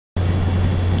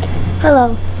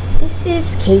Hello, this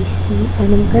is Casey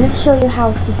and I'm going to show you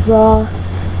how to draw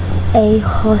a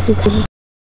horse's head.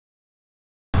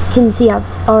 As you can see, I've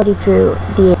already drew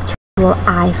the actual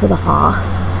eye for the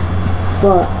horse,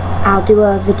 but I'll do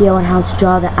a video on how to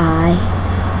draw the eye,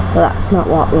 but that's not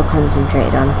what we're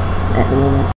concentrated on at the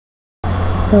moment.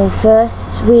 So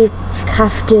first we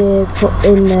have to put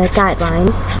in the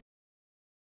guidelines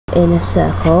in a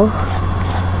circle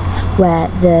where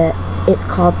it's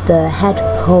called the head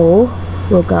pole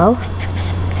will go.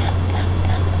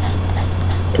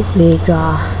 We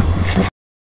draw like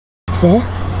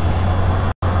this,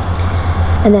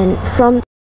 and then from the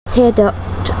tear duct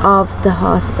of the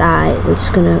horse's eye we're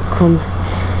just going to come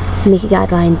make a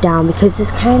guideline down, because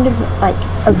there's kind of like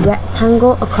a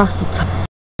rectangle across the top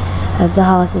of the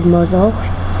horse's muzzle,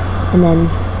 and then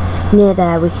near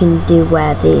there we can do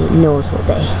where the nose will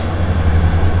be.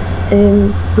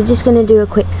 We're just going to do a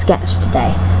quick sketch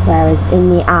today, whereas in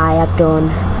the eye I've done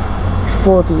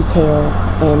full detail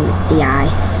in the eye.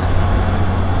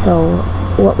 So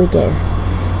what we do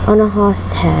on a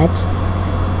horse's head,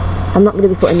 I'm not going to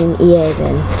be putting any ears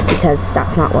in because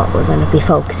that's not what we're going to be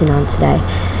focusing on today.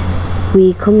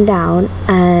 We come down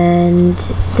and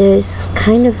there's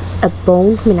kind of a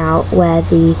bone coming out where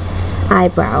the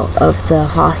eyebrow of the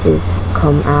horses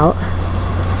come out,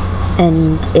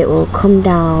 and it will come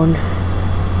down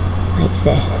like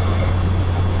this,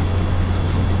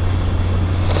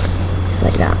 just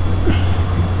like that.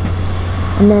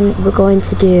 And then we're going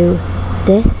to do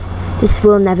this. This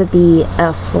will never be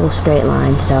a full straight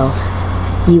line, so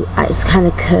it kind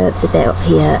of curves a bit up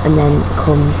here and then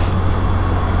comes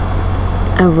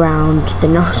around the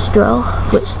nostril,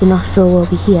 which the nostril will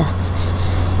be here.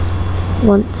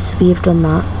 Once we've done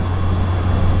that,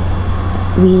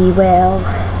 we will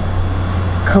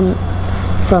come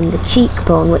from the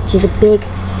cheekbone, which is a big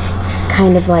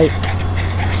kind of like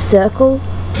circle,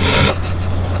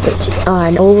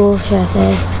 an oval, should I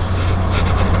say,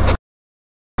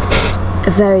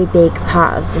 a very big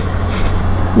part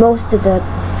of most of the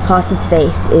horse's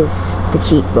face is the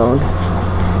cheekbone.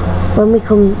 When we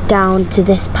come down to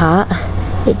this part,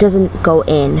 it doesn't go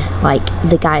in like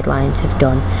the guidelines have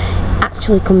done. It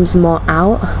actually comes more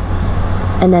out,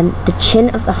 and then the chin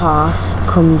of the horse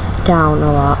comes down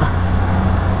a lot,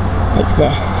 like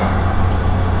this.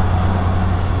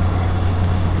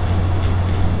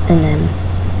 And then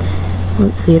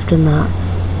once we have done that,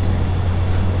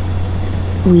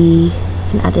 we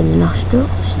can add in the nostril,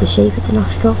 the shape of the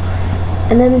nostril,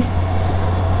 and then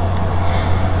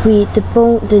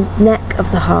the neck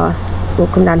of the horse will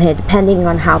come down here, depending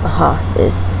on how the horse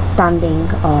is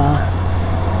standing or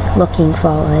looking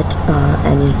forward or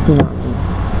any, you know what I mean.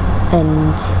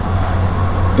 And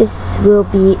this will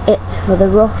be it for the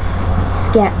rough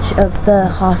sketch of the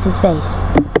horse's face.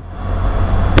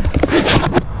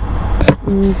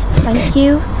 Thank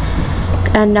you,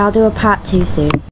 and I'll do a part 2 soon.